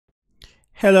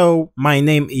Hello, my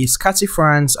name is Cathy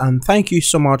France and thank you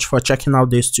so much for checking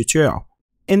out this tutorial.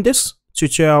 In this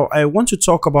tutorial, I want to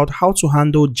talk about how to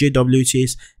handle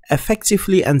JWTs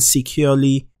effectively and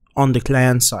securely on the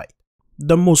client side.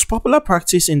 The most popular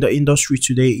practice in the industry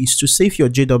today is to save your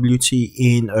JWT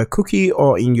in a cookie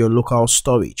or in your local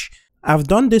storage. I've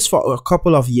done this for a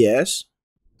couple of years.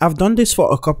 and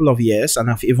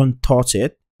I've even taught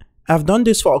it. I've done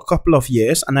this for a couple of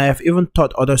years and I have even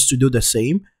taught others to do the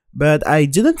same. But I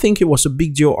didn't think it was a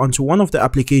big deal until one of the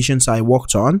applications I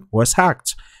worked on was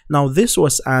hacked. Now, this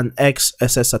was an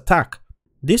XSS attack.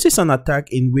 This is an attack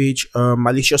in which a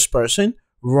malicious person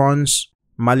runs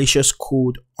malicious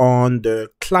code on the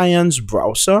client's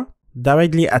browser,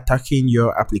 directly attacking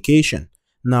your application.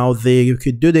 Now, they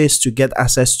could do this to get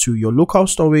access to your local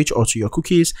storage or to your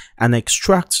cookies and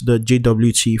extract the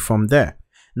JWT from there.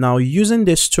 Now, using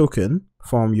this token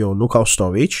from your local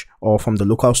storage or from the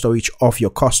local storage of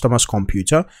your customer's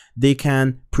computer, they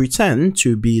can pretend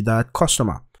to be that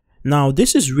customer. Now,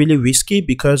 this is really risky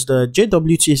because the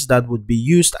JWTs that would be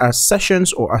used as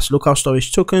sessions or as local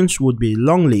storage tokens would be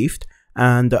long-lived,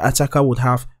 and the attacker would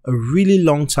have a really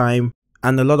long time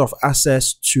and a lot of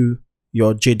access to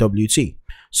your JWT.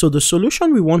 So the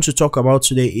solution we want to talk about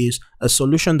today is a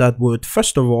solution that would,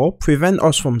 first of all, prevent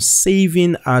us from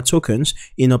saving our tokens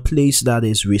in a place that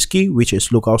is risky, which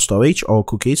is local storage or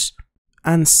cookies.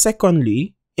 And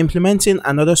secondly, implementing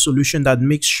another solution that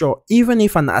makes sure even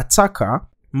if an attacker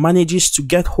manages to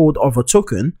get hold of a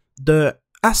token, the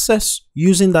access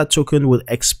using that token will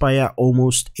expire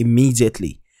almost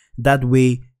immediately. That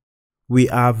way, we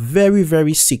are very,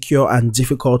 very secure and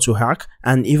difficult to hack,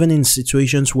 and even in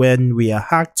situations when we are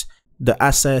hacked, the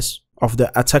access of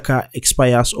the attacker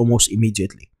expires almost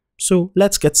immediately. So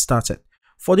let's get started.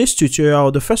 For this tutorial,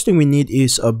 the first thing we need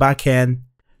is a backend.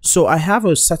 So I have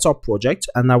a setup project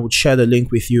and I would share the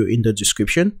link with you in the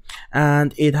description,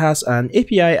 and it has an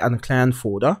API and a client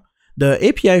folder. The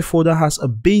API folder has a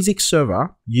basic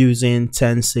server using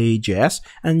Tensei JS,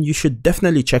 and you should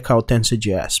definitely check out Tensei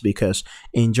JS because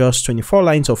in just 24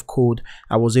 lines of code,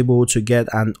 I was able to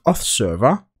get an auth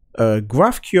server, a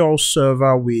GraphQL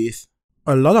server with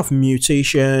a lot of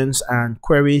mutations and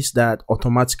queries that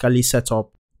automatically set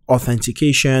up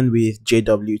authentication with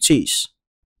JWTs,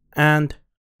 and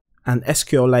an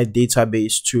SQLite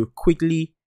database to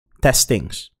quickly test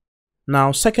things.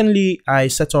 Now, secondly, I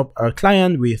set up a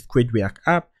client with create React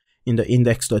app. In the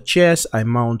index.js, I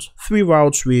mount 3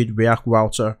 routes with React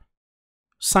router,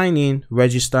 sign in,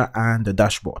 register, and the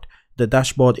dashboard. The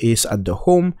dashboard is at the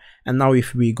home. And now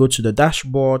if we go to the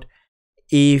dashboard,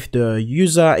 if the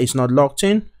user is not logged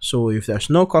in, so if there's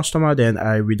no customer, then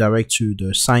I redirect to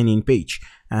the sign in page.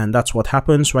 And that's what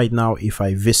happens right now if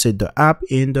I visit the app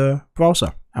in the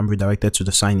browser. I'm redirected to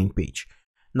the sign in page.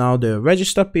 Now the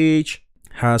register page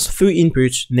has 3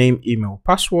 inputs: name, email,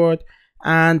 password,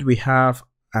 and we have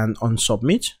an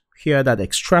onSubmit here that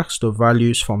extracts the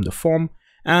values from the form,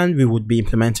 and we would be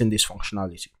implementing this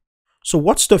functionality. So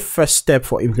what's the first step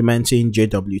for implementing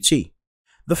JWT?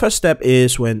 The first step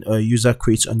is when a user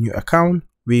creates a new account,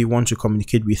 we want to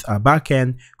communicate with our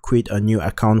backend, create a new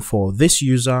account for this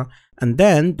user, and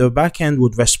then the backend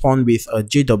would respond with a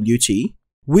JWT,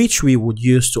 which we would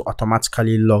use to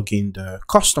automatically log in the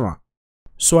customer.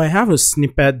 So I have a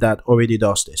snippet that already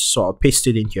does this, so I'll paste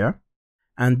it in here.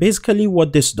 And basically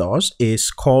what this does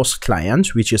is calls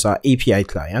client, which is our API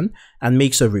client, and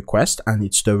makes a request, and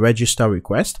it's the register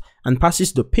request, and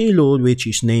passes the payload, which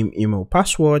is name, email,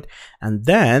 password, and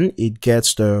then it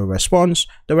gets the response.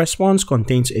 The response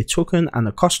contains a token and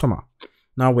a customer.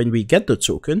 Now when we get the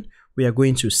token, we are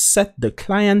going to set the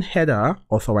client header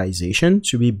authorization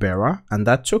to be bearer and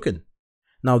that token.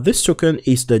 Now this token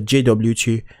is the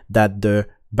JWT that the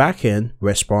backend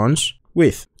responds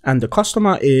with, and the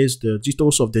customer is the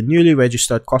details of the newly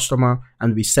registered customer,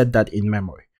 and we set that in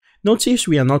memory. Notice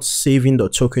we are not saving the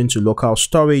token to local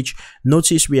storage.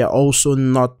 Notice we are also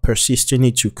not persisting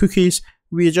it to cookies.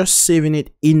 We are just saving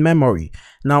it in memory.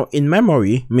 Now in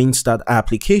memory means that our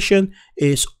application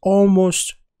is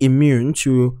almost immune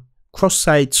to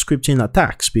cross-site scripting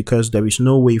attacks because there is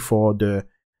no way for the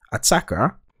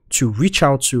attacker to reach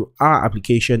out to our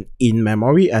application in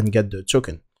memory and get the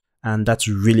token, and that's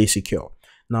really secure.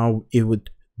 Now it would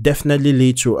definitely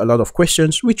lead to a lot of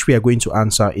questions which we are going to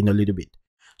answer in a little bit.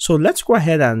 So let's go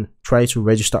ahead and try to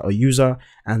register a user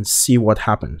and see what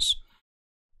happens.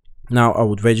 Now I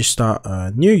would register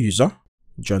a new user,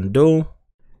 John Doe,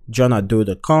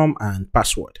 john@doe.com, and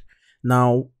password.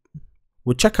 Now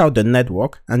we'll check out the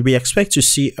network and we expect to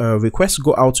see a request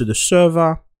go out to the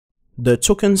server, the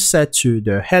token set to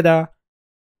the header,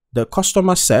 the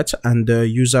customer set and the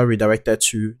user redirected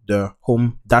to the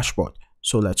home dashboard.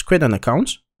 So let's create an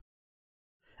account.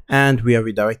 And we are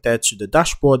redirected to the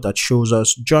dashboard that shows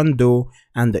us John Doe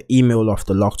and the email of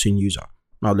the logged in user.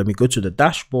 Now let me go to the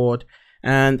dashboard,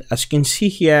 and as you can see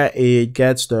here, it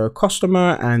gets the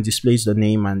customer and displays the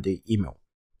name and the email.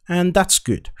 And that's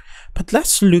good. But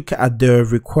let's look at the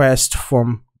request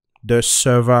from the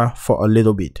server for a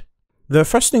little bit. The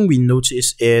first thing we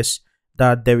notice is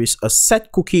that there is a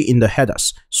set cookie in the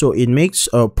headers. So it makes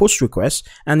a post request,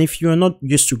 and if you're not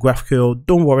used to GraphQL,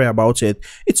 don't worry about it.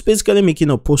 It's basically making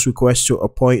a post request to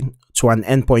an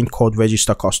endpoint called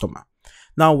register customer.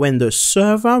 Now when the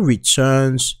server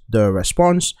returns the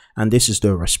response, and this is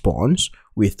the response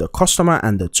with the customer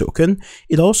and the token,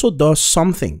 it also does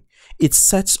something. It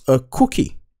sets a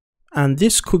cookie, and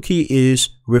this cookie is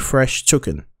refresh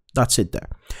token. That's it there.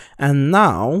 And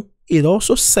now it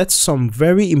also sets some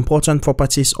very important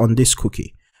properties on this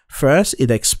cookie. First,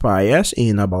 it expires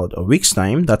in about a week's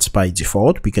time. That's by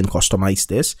default. We can customize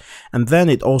this. And then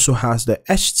it also has the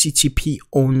HTTP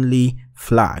only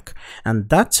flag. And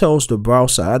that tells the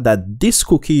browser that this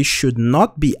cookie should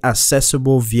not be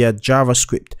accessible via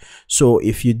JavaScript. So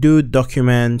if you do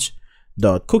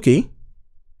document.cookie,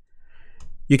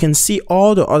 you can see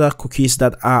all the other cookies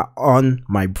that are on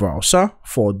my browser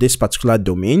for this particular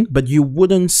domain, but you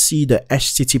wouldn't see the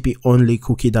HTTP only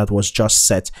cookie that was just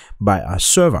set by our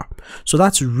server. So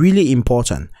that's really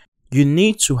important. You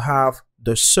need to have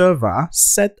the server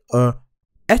set a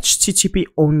HTTP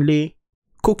only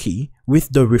cookie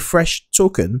with the refresh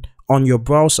token on your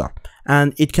browser.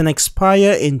 And it can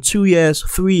expire in 2 years,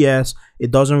 3 years.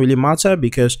 It doesn't really matter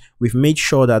because we've made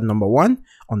sure that number one,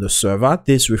 on the server,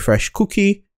 this refresh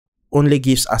cookie only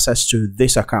gives access to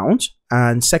this account.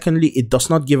 And secondly, it does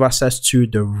not give access to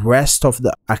the rest of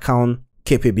the account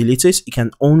capabilities. It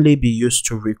can only be used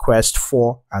to request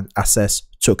for an access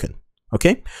token.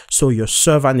 Okay, so your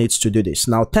server needs to do this.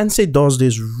 Now, Tensei does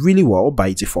this really well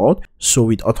by default, so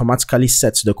it automatically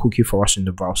sets the cookie for us in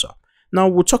the browser. Now,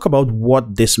 we'll talk about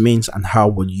what this means and how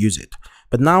we'll use it.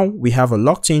 But now we have a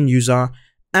logged in user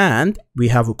and we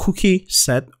have a cookie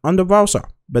set on the browser.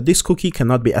 But this cookie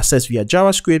cannot be accessed via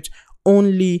JavaScript,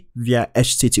 only via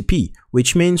HTTP,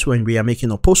 which means when we are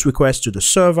making a post request to the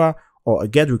server or a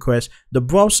GET request, the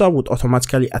browser would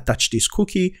automatically attach this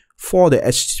cookie for the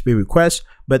HTTP request,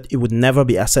 but it would never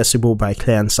be accessible by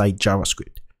client-side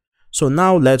JavaScript. So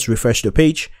now let's refresh the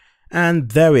page,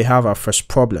 and there we have our first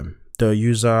problem. The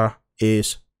user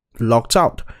is logged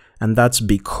out, and that's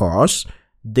because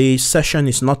the session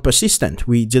is not persistent.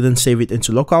 We didn't save it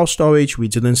into local storage. We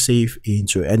didn't save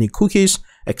into any cookies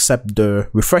except the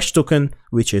refresh token,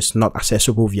 which is not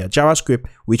accessible via JavaScript,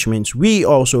 which means we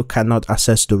also cannot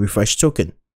access the refresh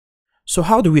token. So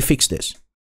how do we fix this?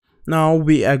 Now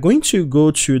we are going to go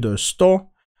to the store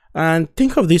and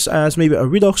think of this as maybe a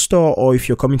Redux store, or if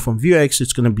you're coming from Vuex,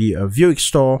 it's going to be a Vuex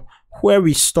store where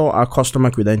we store our customer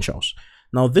credentials.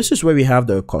 Now this is where we have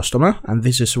the customer, and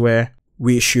this is where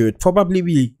we should probably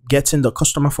be getting the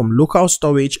customer from local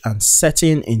storage and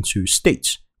setting into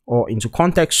state or into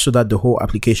context so that the whole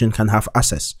application can have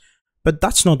access. But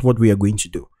that's not what we are going to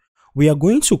do. We are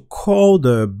going to call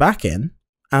the backend,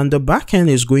 and the backend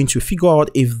is going to figure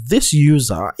out if this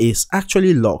user is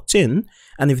actually logged in.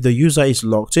 And if the user is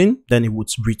logged in, then it would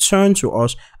return to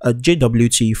us a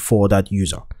JWT for that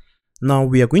user. Now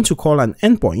we are going to call an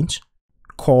endpoint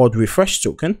called refresh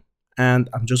token, and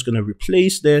I'm just going to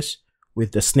replace this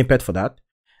with the snippet for that.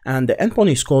 And the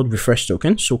endpoint is called refresh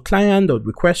token. So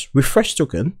client.request refresh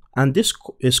token, and this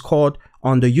is called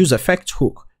on the use effect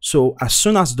hook. So as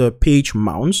soon as the page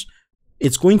mounts,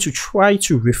 it's going to try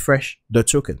to refresh the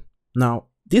token. Now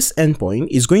this endpoint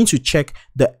is going to check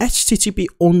the HTTP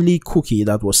only cookie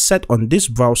that was set on this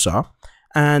browser,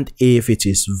 and if it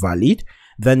is valid,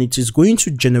 then it is going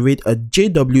to generate a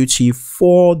JWT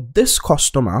for this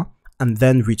customer and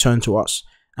then return to us.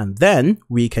 And then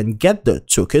we can get the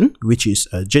token, which is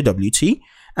a JWT,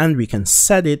 and we can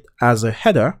set it as a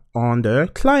header on the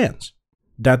client.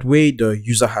 That way the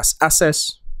user has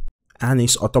access and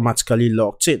is automatically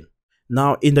logged in.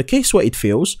 Now, in the case where it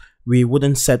fails, we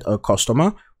wouldn't set a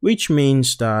customer, which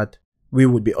means that we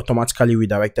would be automatically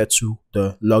redirected to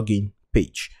the login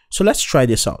page. So let's try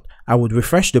this out. I would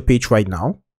refresh the page right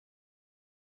now.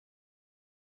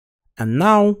 And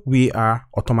now we are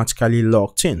automatically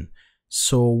logged in.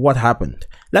 So what happened?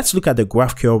 Let's look at the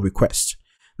GraphQL request.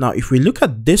 Now, if we look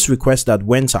at this request that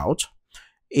went out,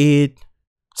 it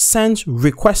sent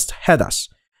request headers.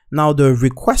 Now, the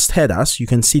request headers, you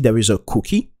can see there is a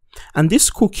cookie, and this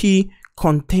cookie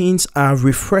contains a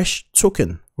refresh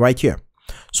token right here.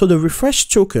 So the refresh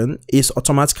token is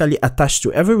automatically attached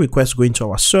to every request going to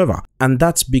our server, and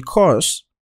that's because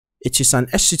it is an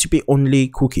HTTP only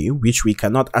cookie which we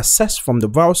cannot access from the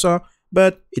browser,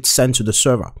 but it's sent to the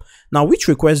server. Now, which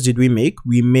request did we make?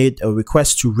 We made a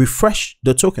request to refresh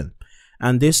the token,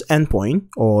 and this endpoint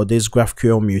or this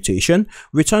GraphQL mutation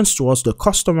returns to us the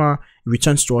customer,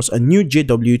 returns to us a new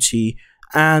JWT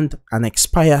and an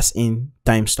expires in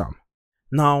timestamp.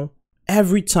 Now,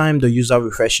 every time the user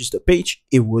refreshes the page,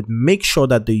 it would make sure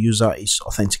that the user is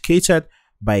authenticated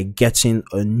by getting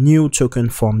a new token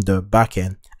from the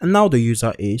backend, and now the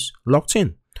user is logged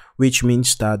in, which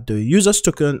means that the user's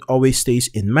token always stays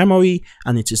in memory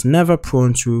and it is never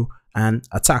prone to an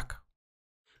attack.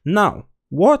 Now,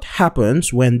 what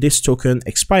happens when this token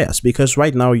expires? Because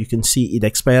right now you can see it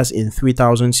expires in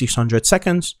 3600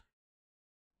 seconds,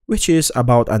 which is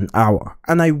about an hour.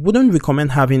 And I wouldn't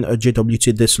recommend having a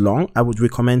JWT this long. I would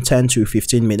recommend 10 to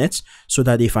 15 minutes so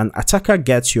that if an attacker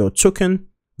gets your token,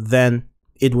 then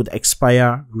it would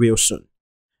expire real soon.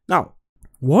 Now,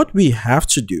 what we have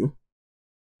to do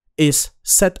is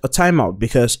set a timeout,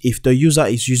 because if the user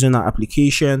is using our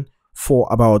application for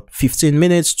about 15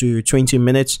 minutes to 20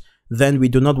 minutes, then we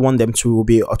do not want them to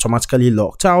be automatically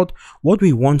logged out. What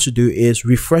we want to do is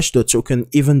refresh the token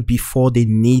even before they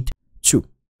need to.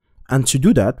 And to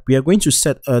do that, we are going to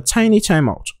set a tiny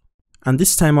timeout. And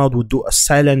this timeout will do a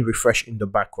silent refresh in the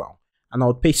background. And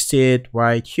I'll paste it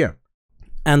right here.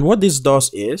 And what this does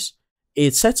is,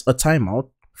 it sets a timeout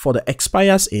for the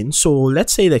expires in. So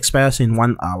let's say it expires in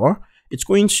 1 hour. It's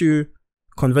going to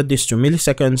convert this to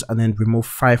milliseconds and then remove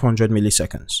 500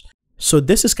 milliseconds. So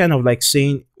this is kind of like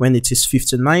saying when it is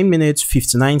 59 minutes,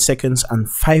 59 seconds, and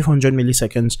 500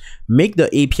 milliseconds, make the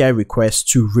API request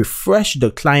to refresh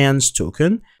the client's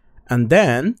token, and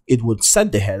then it would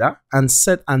set the header and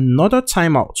set another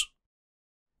timeout.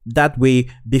 That way,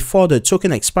 before the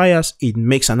token expires, it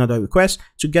makes another request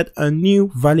to get a new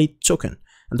valid token.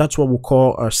 And that's what we'll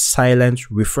call a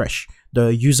silent refresh.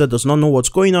 The user does not know what's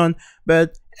going on,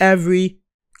 but every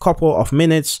couple of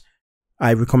minutes,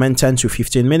 I recommend 10 to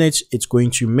 15 minutes, it's going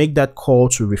to make that call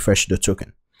to refresh the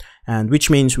token. And which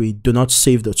means we do not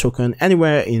save the token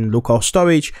anywhere in local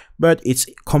storage, but it's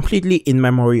completely in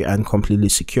memory and completely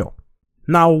secure.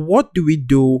 Now, what do we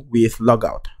do with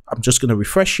logout? I'm just going to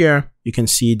refresh here. You can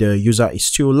see the user is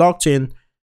still logged in,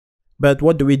 but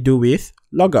what do we do with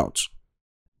logout?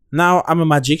 Now, I'm a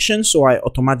magician, so I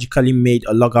automatically made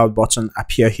a logout button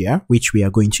appear here, which we are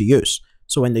going to use.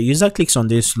 So when the user clicks on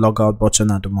this logout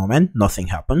button at the moment, nothing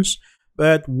happens.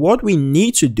 But what we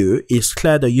need to do is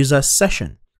clear the user's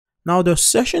session. Now, the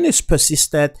session is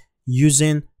persisted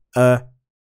using a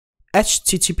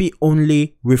HTTP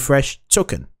only refresh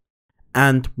token.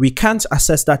 And we can't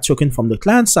access that token from the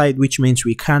client side, which means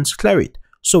we can't clear it.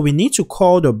 So we need to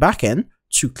call the backend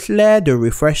to clear the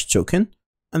refresh token,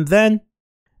 and then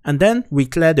we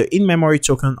clear the in-memory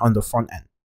token on the front end.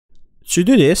 To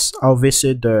do this, I'll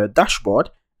visit the dashboard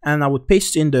and I would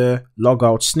paste in the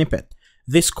logout snippet.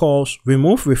 This calls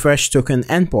remove refresh token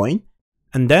endpoint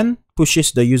and then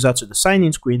pushes the user to the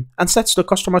sign-in screen and sets the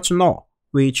customer to null,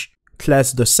 which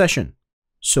clears the session.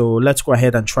 So let's go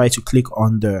ahead and try to click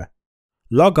on the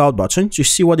logout button to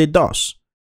see what it does.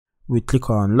 We click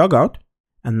on logout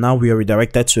and now we are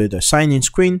redirected to the sign-in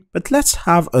screen, but let's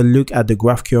have a look at the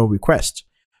GraphQL request.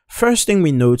 First thing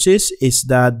we notice is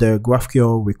that the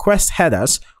GraphQL request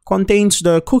headers contains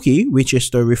the cookie, which is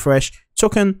the refresh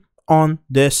token on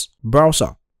this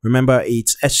browser. Remember,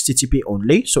 it's HTTP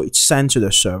only, so it's sent to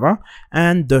the server,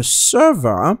 and the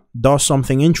server does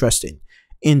something interesting.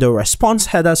 In the response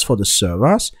headers for the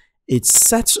servers, it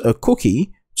sets a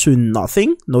cookie to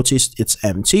nothing. Notice it's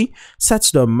empty,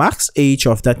 sets the max age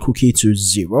of that cookie to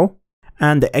 0,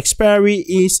 and the expiry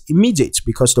is immediate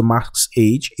because the max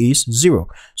age is 0.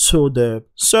 So the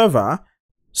server,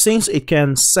 since it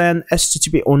can send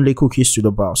HTTP only cookies to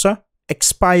the browser,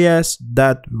 expires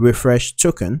that refresh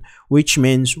token, which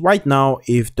means right now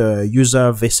if the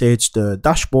user visits the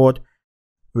dashboard,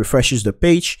 refreshes the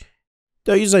page,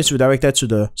 the user is redirected to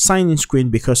the sign-in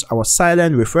screen because our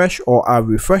silent refresh or our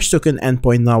refresh token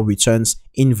endpoint now returns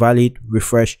invalid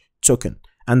refresh token,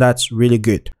 and that's really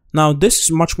good. Now, this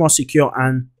is much more secure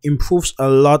and improves a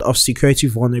lot of security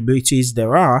vulnerabilities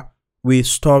there are with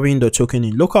storing the token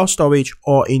in local storage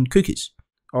or in cookies.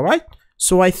 All right.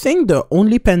 So I think the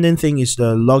only pending thing is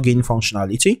the login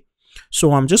functionality.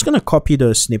 So I'm just going to copy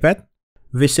the snippet,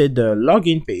 visit the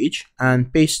login page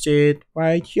and paste it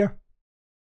right here.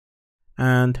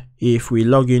 And if we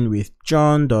log in with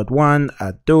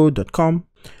john.1@do.com,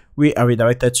 we are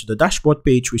redirected to the dashboard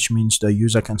page, which means the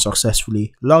user can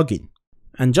successfully log in.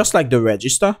 And just like the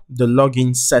register, the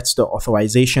login sets the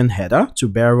authorization header to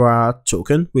bearer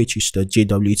token, which is the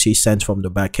JWT sent from the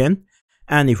backend.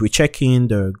 And if we check in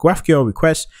the GraphQL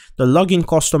request, the login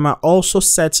customer also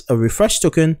sets a refresh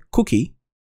token cookie,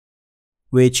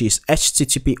 which is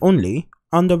HTTP only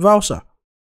on the browser.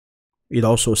 It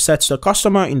also sets the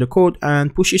customer in the code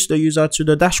and pushes the user to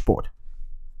the dashboard.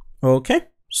 Okay,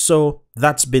 so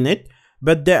that's been it.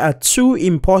 But there are two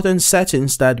important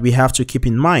settings that we have to keep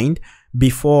in mind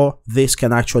before this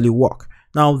can actually work.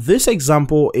 Now, this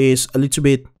example is a little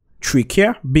bit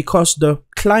trickier because the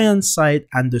client side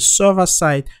and the server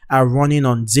side are running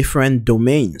on different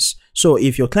domains. So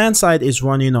if your client side is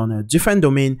running on a different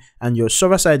domain and your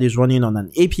server side is running on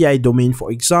an API domain,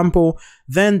 for example,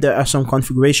 then there are some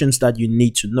configurations that you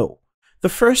need to know. The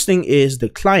first thing is the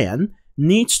client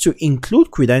needs to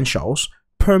include credentials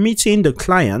permitting the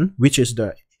client, which is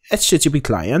the HTTP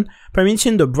client,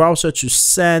 permitting the browser to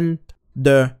send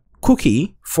the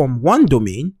cookie from one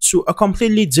domain to a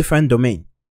completely different domain.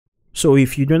 So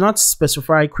if you do not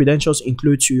specify credentials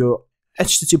include to your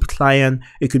HTTP client,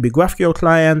 it could be GraphQL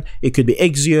client, it could be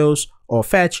Axios or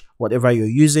Fetch, whatever you're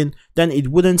using, then it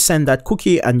wouldn't send that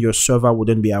cookie and your server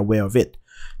wouldn't be aware of it.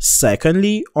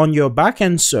 Secondly, on your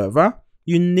backend server,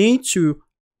 you need to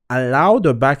allow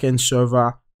the backend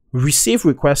server receive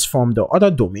requests from the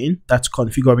other domain that's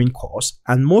configuring course.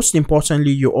 And most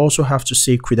importantly, you also have to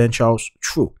say credentials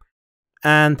true.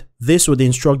 And this would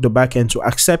instruct the backend to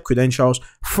accept credentials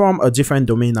from a different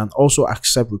domain and also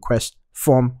accept requests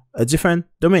from a different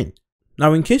domain.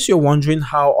 Now, in case you're wondering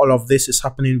how all of this is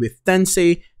happening with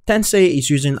Tensei, Tensei is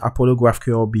using Apollo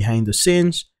GraphQL behind the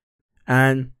scenes,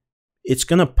 and it's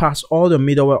going to pass all the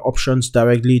middleware options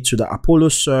directly to the Apollo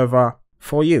server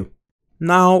for you.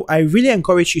 Now, I really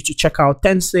encourage you to check out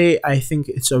Tensei. I think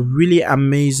it's a really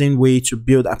amazing way to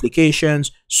build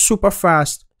applications, super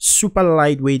fast, super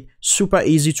lightweight, super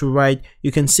easy to write.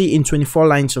 You can see in 24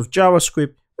 lines of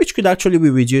JavaScript, which could actually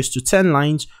be reduced to 10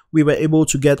 lines, we were able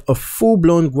to get a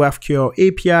full-blown GraphQL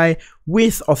API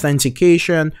with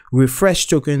authentication, refresh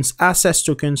tokens, access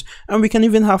tokens, and we can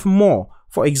even have more.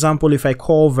 For example, if I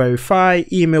call verify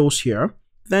emails here,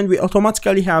 then we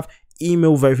automatically have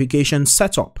email verification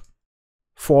set up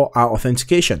for our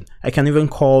authentication. I can even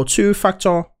call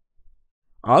two-factor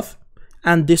auth,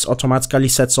 and this automatically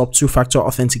sets up two-factor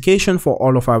authentication for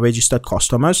all of our registered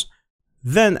customers.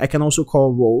 Then I can also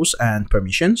call roles and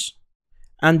permissions,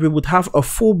 and we would have a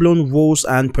full-blown roles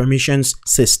and permissions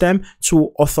system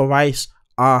to authorize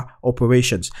our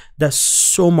operations. There's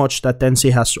so much that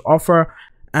Tensei has to offer,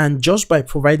 and just by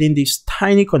providing these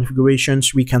tiny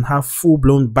configurations, we can have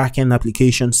full-blown backend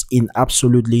applications in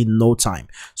absolutely no time.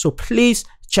 So please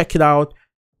check it out.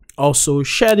 Also,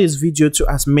 share this video to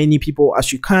as many people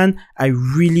as you can. I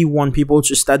really want people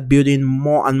to start building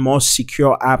more and more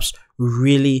secure apps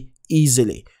really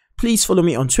easily. Please follow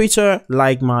me on Twitter,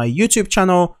 like my YouTube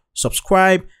channel,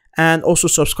 subscribe, and also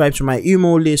subscribe to my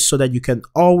email list so that you can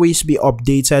always be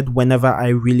updated whenever I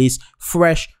release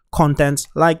fresh content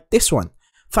like this one.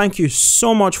 Thank you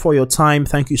so much for your time.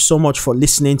 Thank you so much for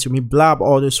listening to me blab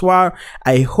all this while.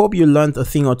 I hope you learned a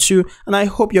thing or two, and I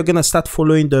hope you're going to start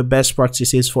following the best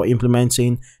practices for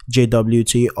implementing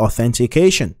JWT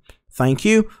authentication. Thank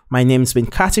you. My name's been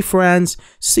Cathy Franz.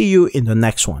 See you in the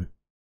next one.